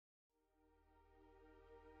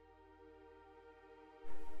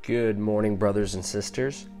Good morning, brothers and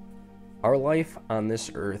sisters. Our life on this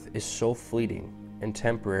earth is so fleeting and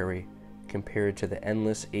temporary compared to the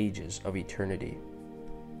endless ages of eternity.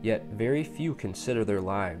 Yet very few consider their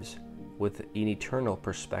lives with an eternal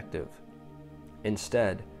perspective.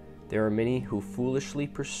 Instead, there are many who foolishly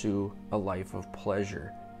pursue a life of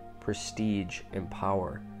pleasure, prestige, and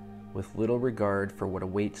power, with little regard for what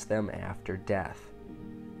awaits them after death.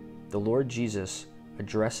 The Lord Jesus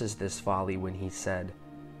addresses this folly when he said,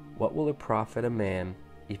 "What will it profit a man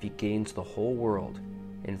if he gains the whole world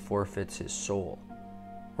and forfeits his soul?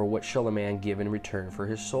 Or what shall a man give in return for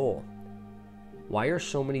his soul?" Why are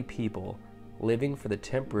so many people living for the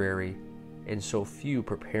temporary and so few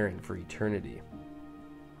preparing for eternity?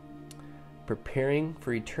 Preparing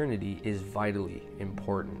for eternity is vitally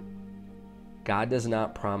important. God does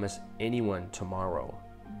not promise anyone tomorrow.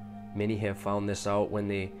 Many have found this out when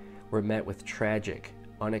they were met with tragic,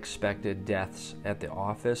 unexpected deaths at the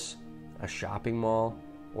office, a shopping mall,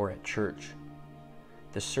 or at church.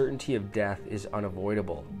 The certainty of death is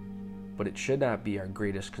unavoidable, but it should not be our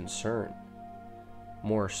greatest concern.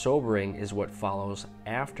 More sobering is what follows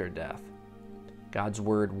after death. God's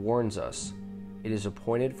word warns us, "It is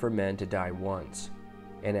appointed for men to die once,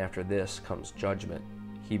 and after this comes judgment."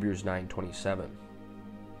 Hebrews 9:27.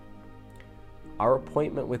 Our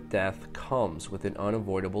appointment with death comes with an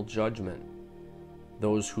unavoidable judgment.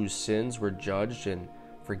 Those whose sins were judged and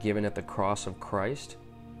forgiven at the cross of Christ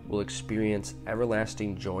will experience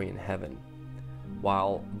everlasting joy in heaven,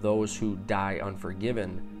 while those who die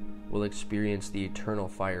unforgiven will experience the eternal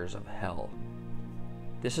fires of hell.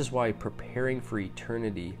 This is why preparing for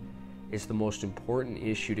eternity is the most important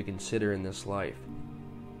issue to consider in this life.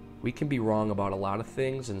 We can be wrong about a lot of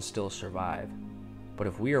things and still survive. But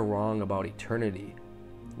if we are wrong about eternity,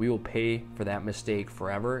 we will pay for that mistake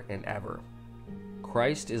forever and ever.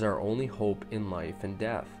 Christ is our only hope in life and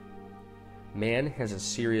death. Man has a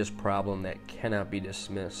serious problem that cannot be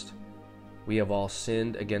dismissed. We have all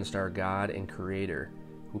sinned against our God and Creator,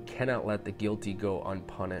 who cannot let the guilty go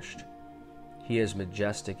unpunished. He is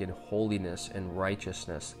majestic in holiness and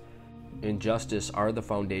righteousness, and justice are the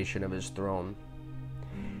foundation of his throne.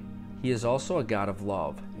 He is also a God of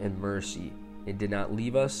love and mercy, and did not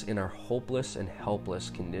leave us in our hopeless and helpless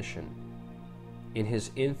condition. In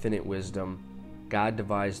his infinite wisdom, God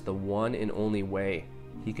devised the one and only way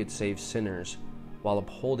he could save sinners while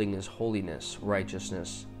upholding his holiness,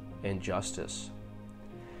 righteousness, and justice.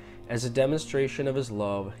 As a demonstration of his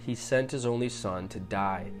love, he sent his only Son to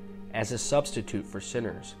die as a substitute for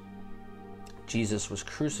sinners. Jesus was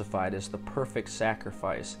crucified as the perfect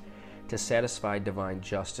sacrifice to satisfy divine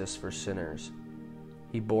justice for sinners.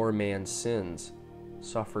 He bore man's sins,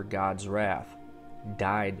 suffered God's wrath,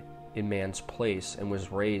 died in man's place, and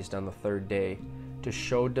was raised on the third day to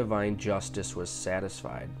show divine justice was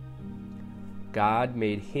satisfied. God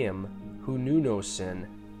made him who knew no sin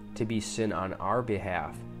to be sin on our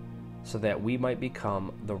behalf, so that we might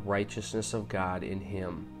become the righteousness of God in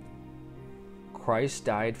him. Christ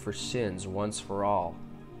died for sins once for all,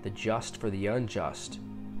 the just for the unjust,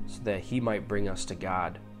 so that he might bring us to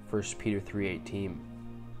God. 1 Peter 3:18.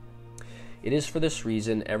 It is for this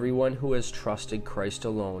reason everyone who has trusted Christ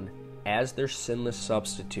alone as their sinless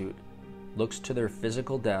substitute looks to their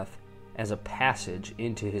physical death as a passage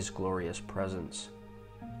into his glorious presence.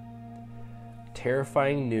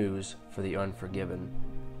 Terrifying news for the unforgiven.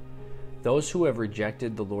 Those who have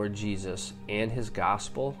rejected the Lord Jesus and his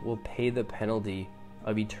gospel will pay the penalty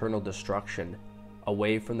of eternal destruction,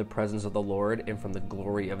 away from the presence of the Lord and from the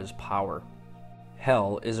glory of his power.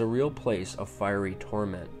 Hell is a real place of fiery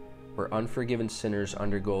torment, where unforgiven sinners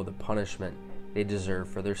undergo the punishment they deserve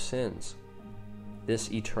for their sins. This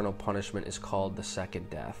eternal punishment is called the second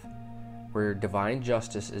death, where divine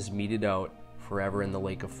justice is meted out forever in the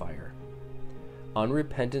lake of fire.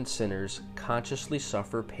 Unrepentant sinners consciously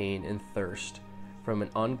suffer pain and thirst from an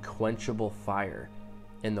unquenchable fire,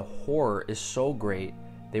 and the horror is so great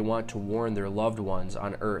they want to warn their loved ones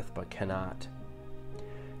on earth but cannot.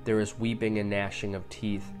 There is weeping and gnashing of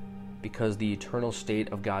teeth, because the eternal state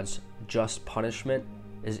of God's just punishment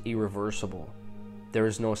is irreversible. There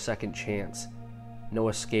is no second chance, no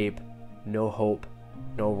escape, no hope,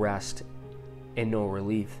 no rest, and no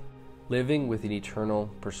relief. Living with an eternal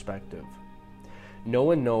perspective. No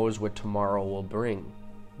one knows what tomorrow will bring.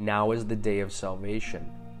 Now is the day of salvation.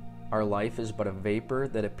 Our life is but a vapor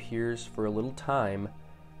that appears for a little time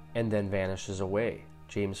and then vanishes away.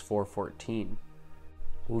 James 4:14.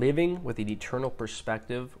 Living with an eternal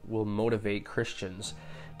perspective will motivate Christians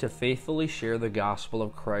to faithfully share the gospel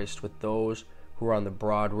of Christ with those who are on the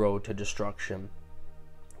broad road to destruction.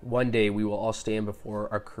 One day we will all stand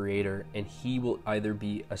before our Creator, and He will either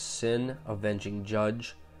be a sin-avenging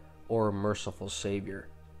judge or a merciful Savior.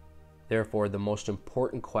 Therefore, the most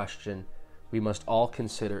important question we must all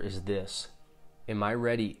consider is this: am I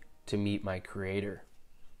ready to meet my Creator?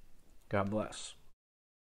 God bless.